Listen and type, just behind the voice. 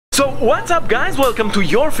So what's up guys, welcome to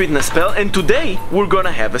your fitness pal, and today we're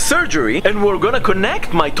gonna have a surgery and we're gonna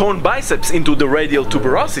connect my torn biceps into the radial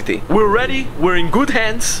tuberosity. We're ready, we're in good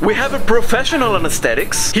hands, we have a professional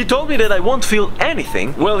anesthetics. He told me that I won't feel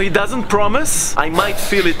anything. Well, he doesn't promise, I might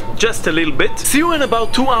feel it just a little bit. See you in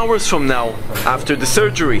about 2 hours from now, after the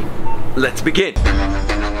surgery. Let's begin.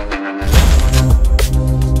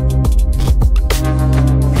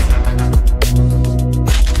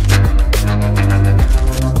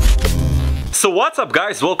 So what's up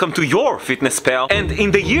guys, welcome to your fitness pal. And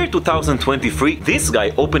in the year 2023, this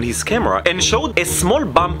guy opened his camera and showed a small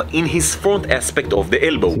bump in his front aspect of the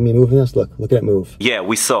elbow. See me moving this? Look at it move. Yeah,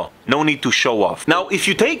 we saw. No need to show off. Now, if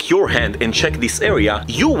you take your hand and check this area,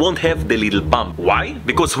 you won't have the little bump. Why?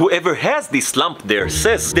 Because whoever has this lump there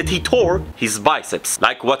says that he tore his biceps,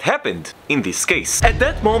 like what happened in this case. At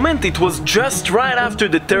that moment, it was just right after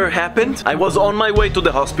the tear happened. I was on my way to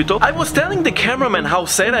the hospital. I was telling the cameraman how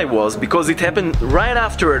sad I was because it happened right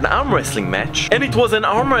after an arm wrestling match. And it was an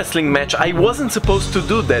arm wrestling match I wasn't supposed to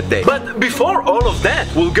do that day. But before all of that,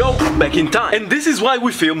 we'll go back in time. And this is why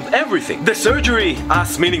we filmed everything. The surgery,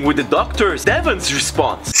 us meeting with the doctors, Devin's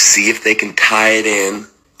response. See if they can tie it in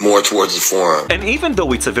more towards the forearm. And even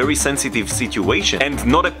though it's a very sensitive situation and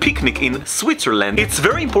not a picnic in Switzerland, it's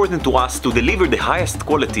very important to us to deliver the highest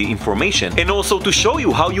quality information and also to show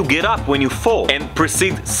you how you get up when you fall and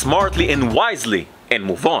proceed smartly and wisely and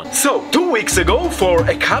move on. So, 2 weeks ago, for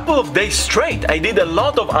a couple of days straight, I did a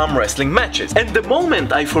lot of arm wrestling matches. And the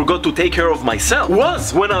moment I forgot to take care of myself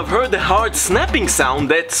was when I've heard the hard snapping sound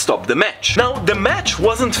that stopped the match. Now, the match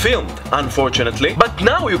wasn't filmed, unfortunately, but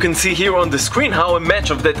now you can see here on the screen how a match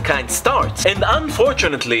of that kind starts. And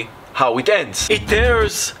unfortunately, how it ends. It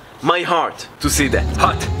tears my heart to see that.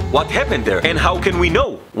 But what happened there and how can we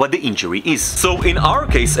know what the injury is? So in our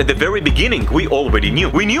case, at the very beginning, we already knew.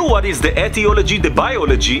 We knew what is the etiology, the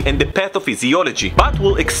biology and the pathophysiology, but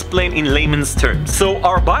we'll explain in layman's terms. So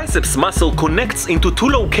our biceps muscle connects into two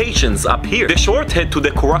locations up here, the short head to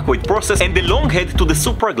the coracoid process and the long head to the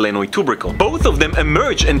supraglenoid tubercle. Both of them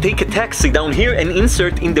emerge and take a taxi down here and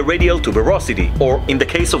insert in the radial tuberosity, or in the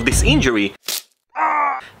case of this injury,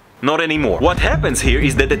 not anymore. What happens here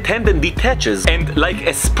is that the tendon detaches and like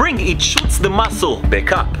a spring it shoots the muscle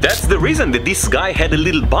back up. That's the reason that this guy had a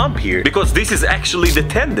little bump here, because this is actually the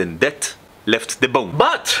tendon that left the bone.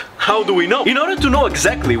 But how do we know? In order to know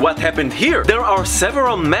exactly what happened here, there are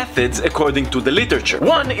several methods according to the literature.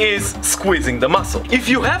 One is squeezing the muscle. If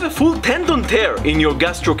you have a full tendon tear in your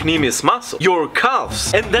gastrocnemius muscle, your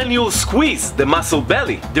calves, and then you'll squeeze the muscle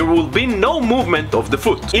belly, there will be no movement of the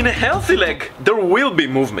foot. In a healthy leg, there will be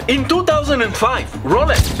movement. In 2005,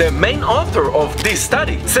 Rolet, the main author of this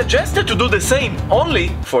study, suggested to do the same only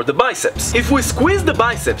for the biceps. If we squeeze the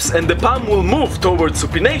biceps and the palm will move towards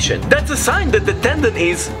supination, that's a sign that the tendon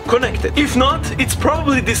is connected. If not, it's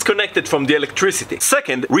probably disconnected from the electricity.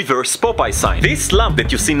 Second, reverse Popeye sign. This lump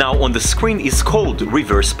that you see now on the screen is called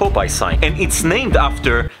reverse Popeye sign, and it's named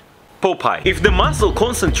after Popeye. If the muscle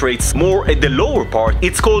concentrates more at the lower part,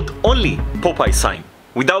 it's called only Popeye sign,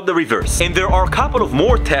 without the reverse. And there are a couple of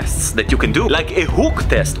more tests that you can do, like a hook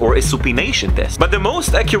test or a supination test. But the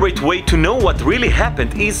most accurate way to know what really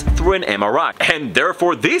happened is through an MRI. And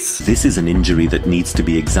therefore this is an injury that needs to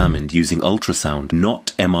be examined using ultrasound,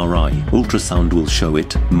 not MRI. Ultrasound will show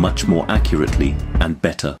it much more accurately and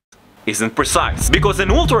better. Isn't precise, because an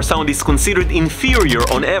ultrasound is considered inferior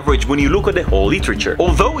on average when you look at the whole literature,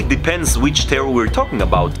 although it depends which tear we're talking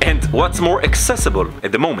about and what's more accessible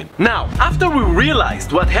at the moment. Now, after we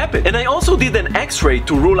realized what happened, and I also did an x-ray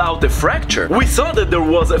to rule out a fracture, we saw that there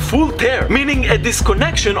was a full tear, meaning a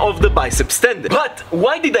disconnection of the biceps tendon. But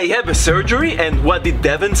why did I have a surgery, and what did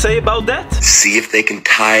Devin say about that? See if they can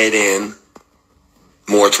tie it in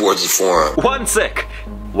more towards the forearm. One sec.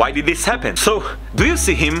 Why did this happen? So, do you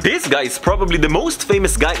see him? This guy is probably the most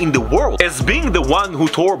famous guy in the world as being the one who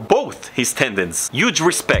tore both his tendons. Huge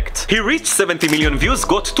respect. He reached 70 million views,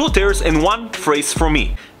 got 2 tears and 1 phrase from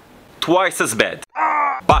me. Twice as bad.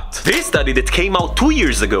 But this study that came out 2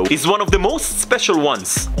 years ago is one of the most special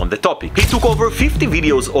ones on the topic. He took over 50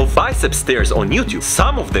 videos of biceps tears on YouTube.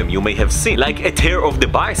 Some of them you may have seen, like a tear of the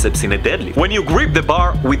biceps in a deadlift. When you grip the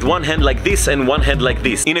bar with one hand like this and one hand like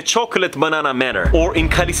this, in a chocolate banana manner, or in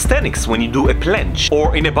calisthenics when you do a planche,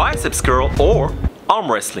 or in a biceps curl, or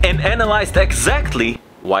arm wrestling, and analyzed exactly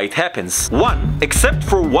why it happens. Except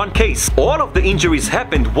for one case, all of the injuries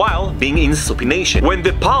happened while being in supination, when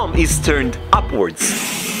the palm is turned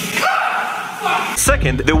upwards.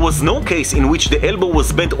 Second, there was no case in which the elbow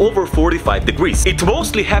was bent over 45 degrees. It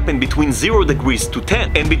mostly happened between 0 degrees to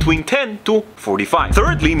 10 and between 10 to 45.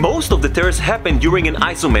 Thirdly, most of the tears happen during an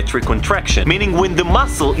isometric contraction, meaning when the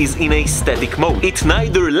muscle is in a static mode. It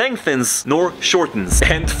neither lengthens nor shortens.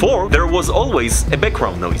 And fourth, there was always a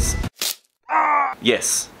background noise.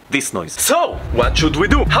 Yes, this noise. So, what should we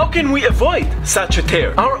do? How can we avoid such a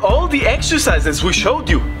tear? Are all the exercises we showed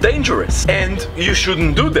you dangerous and you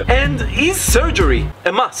shouldn't do them? And is surgery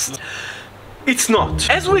a must? It's not.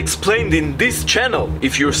 As we explained in this channel,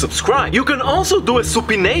 if you're subscribed, you can also do a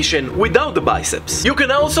supination without the biceps. You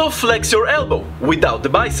can also flex your elbow without the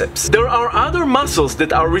biceps. There are other muscles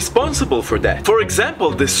that are responsible for that. For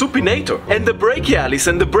example, the supinator and the brachialis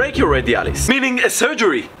and the brachioradialis, meaning a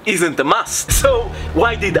surgery isn't a must. So,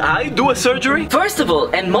 why did I do a surgery? First of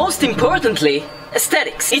all, and most importantly,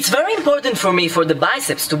 aesthetics. It's very important for me for the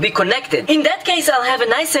biceps to be connected. In that case, I'll have a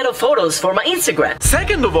nice set of photos for my Instagram.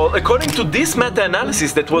 Second of all, according to this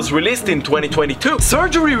meta-analysis that was released in 2022,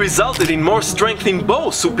 surgery resulted in more strength in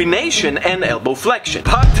both supination and elbow flexion.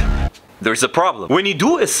 But there's a problem. When you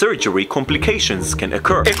do a surgery, complications can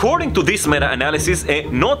occur. According to this meta-analysis, a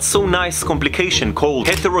not so nice complication called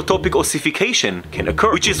heterotopic ossification can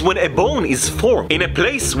occur, which is when a bone is formed in a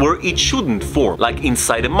place where it shouldn't form, like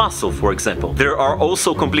inside a muscle, for example. There are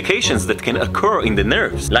also complications that can occur in the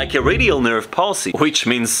nerves, like a radial nerve palsy, which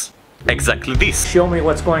means exactly this. Show me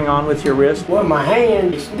what's going on with your wrist. Well, my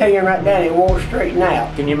hand is staying right down. It won't straighten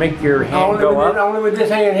out. Can you make your hand go up? Only with this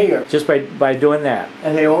hand here. Just by doing that.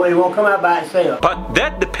 And it won't come out by itself. But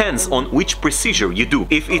that depends on which procedure you do.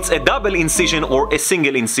 If it's a double incision or a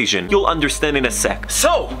single incision, you'll understand in a sec.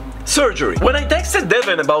 So, surgery. When I texted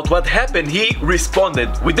Devin about what happened, he responded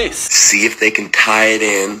with this. See if they can tie it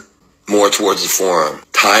in more towards the forearm.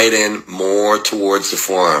 Tie it in more towards the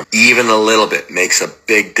forearm. Even a little bit makes a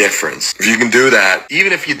big difference. If you can do that,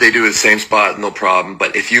 even if they do the same spot, no problem.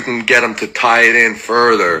 But if you can get them to tie it in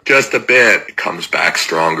further, just a bit, it comes back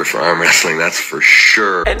stronger for arm wrestling, that's for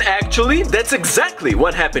sure. And actually, that's exactly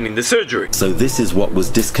what happened in the surgery. So this is what was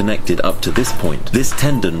disconnected up to this point. This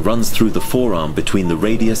tendon runs through the forearm between the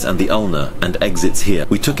radius and the ulna and exits here.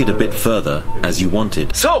 We took it a bit further, as you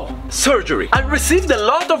wanted. So, surgery. I received a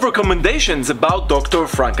lot of recommendations about Dr.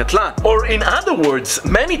 Frank Atlan. Or in other words,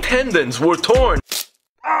 many tendons were torn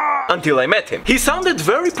until I met him. He sounded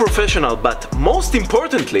very professional, but most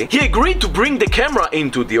importantly, he agreed to bring the camera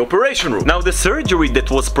into the operation room. Now, the surgery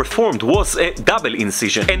that was performed was a double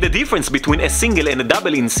incision, and the difference between a single and a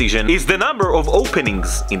double incision is the number of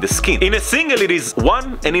openings in the skin. In a single it is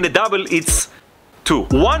 1, and in a double it's 2.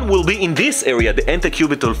 One will be in this area, the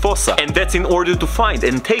antecubital fossa, and that's in order to find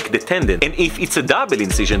and take the tendon. And if it's a double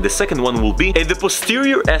incision, the second one will be at the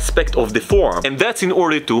posterior aspect of the forearm, and that's in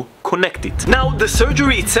order to connect it. Now, the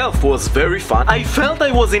surgery itself was very fun. I felt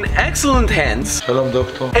I was in excellent hands. Hello,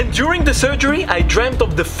 doctor. And during the surgery, I dreamt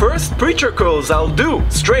of the first preacher curls I'll do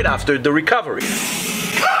straight after the recovery.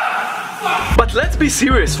 But let's be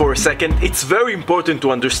serious for a second, it's very important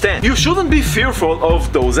to understand. You shouldn't be fearful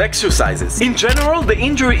of those exercises. In general, the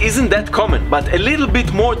injury isn't that common, but a little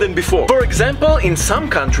bit more than before. For example, in some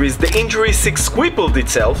countries, the injury sextupled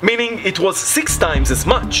itself, meaning it was 6 times as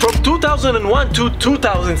much, from 2001 to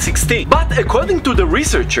 2016. But according to the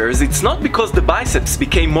researchers, it's not because the biceps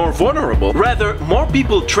became more vulnerable, rather, more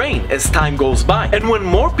people train as time goes by. And when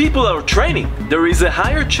more people are training, there is a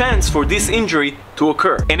higher chance for this injury to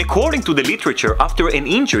occur. And according to the literature, after an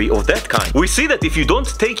injury of that kind, we see that if you don't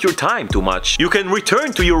take your time too much, you can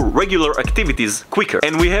return to your regular activities quicker.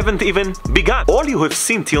 And we haven't even begun. All you have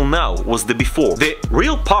seen till now was the before. The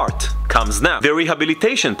real part comes now, the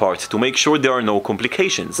rehabilitation part, to make sure there are no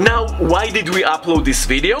complications. Now, why did we upload this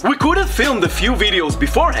video? We could have filmed a few videos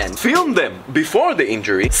beforehand, filmed them before the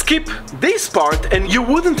injury, skip this part, and you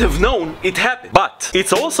wouldn't have known it happened. But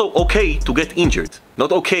it's also okay to get injured.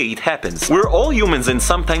 Not okay, it happens. We're all humans and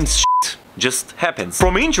sometimes shit just happens.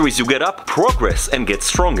 From injuries you get up, progress, and get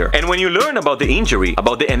stronger. And when you learn about the injury,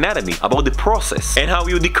 about the anatomy, about the process, and how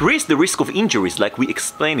you decrease the risk of injuries like we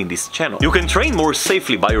explain in this channel, you can train more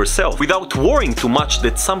safely by yourself without worrying too much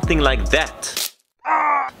that something like that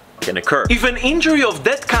can occur. If an injury of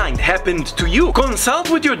that kind happened to you,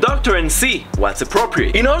 consult with your doctor and see what's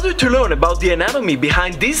appropriate. In order to learn about the anatomy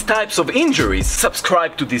behind these types of injuries,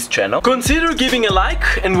 subscribe to this channel, consider giving a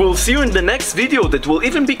like, and we'll see you in the next video that will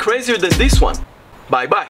even be crazier than this one. Bye bye.